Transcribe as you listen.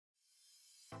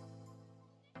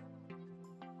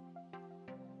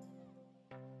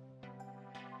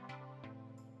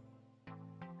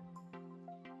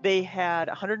They had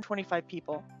 125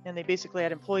 people, and they basically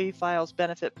had employee files,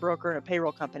 benefit broker, and a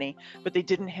payroll company, but they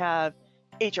didn't have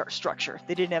HR structure.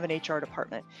 They didn't have an HR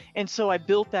department. And so I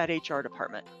built that HR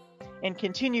department and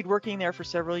continued working there for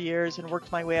several years and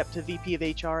worked my way up to VP of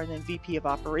HR and then VP of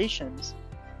operations.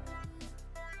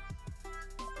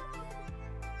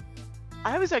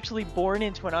 I was actually born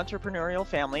into an entrepreneurial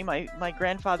family. My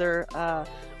grandfather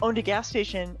owned a gas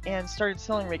station and started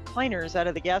selling recliners out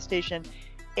of the gas station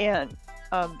and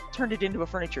turned it into a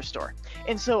furniture store.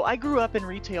 And so I grew up in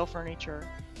retail furniture.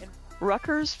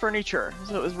 Rucker's Furniture.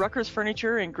 So it was Rucker's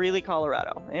Furniture in Greeley,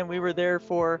 Colorado. And we were there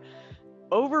for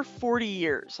over 40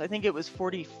 years. I think it was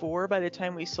 44 by the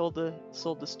time we sold the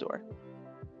store.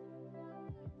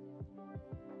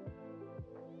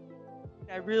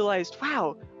 I realized,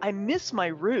 wow, I miss my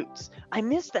roots. I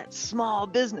miss that small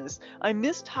business. I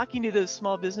miss talking to those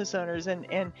small business owners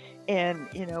and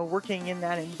you know, working in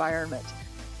that environment.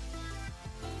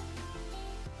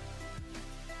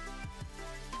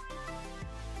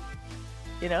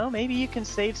 You know, maybe you can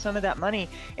save some of that money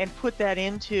and put that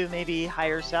into maybe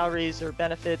higher salaries or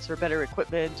benefits or better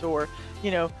equipment, or, you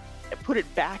know, put it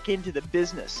back into the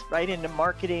business, right? Into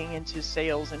marketing, into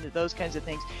sales, into those kinds of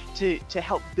things to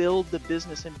help build the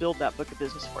business and build that book of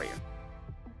business for you.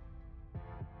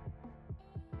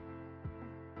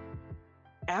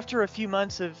 After a few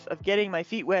months of getting my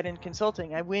feet wet in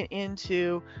consulting, I went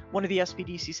into one of the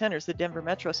SBDC centers, the Denver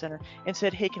Metro Center, and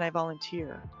said, hey, can I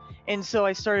volunteer? And so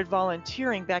I started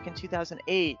volunteering back in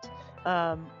 2008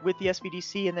 with the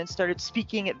SBDC, and then started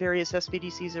speaking at various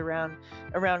SBDCs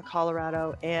around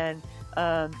Colorado, and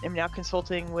am now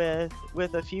consulting with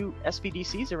a few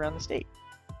SBDCs around the state.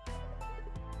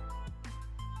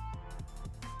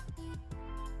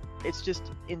 It's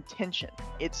just intention.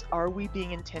 It's, are we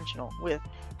being intentional with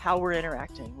how we're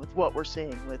interacting, with what we're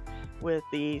saying, with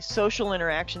the social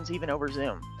interactions, even over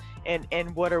Zoom,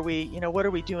 and what are we, you know, what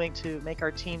are we doing to make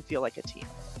our team feel like a team?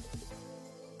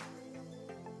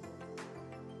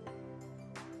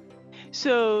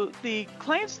 So the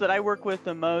clients that I work with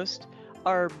the most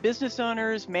are business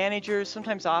owners, managers,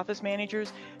 sometimes office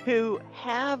managers, who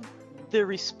have the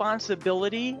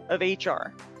responsibility of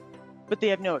HR, but they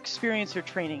have no experience or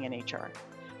training in HR.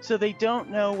 So they don't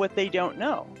know what they don't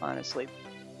know, honestly.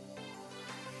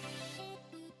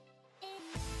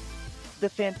 The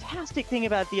fantastic thing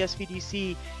about the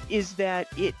SBDC is that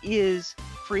it is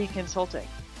free consulting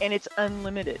and it's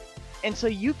unlimited. And so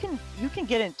you can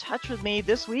get in touch with me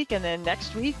this week, and then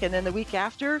next week, and then the week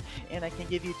after, and I can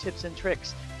give you tips and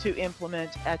tricks to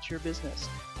implement at your business.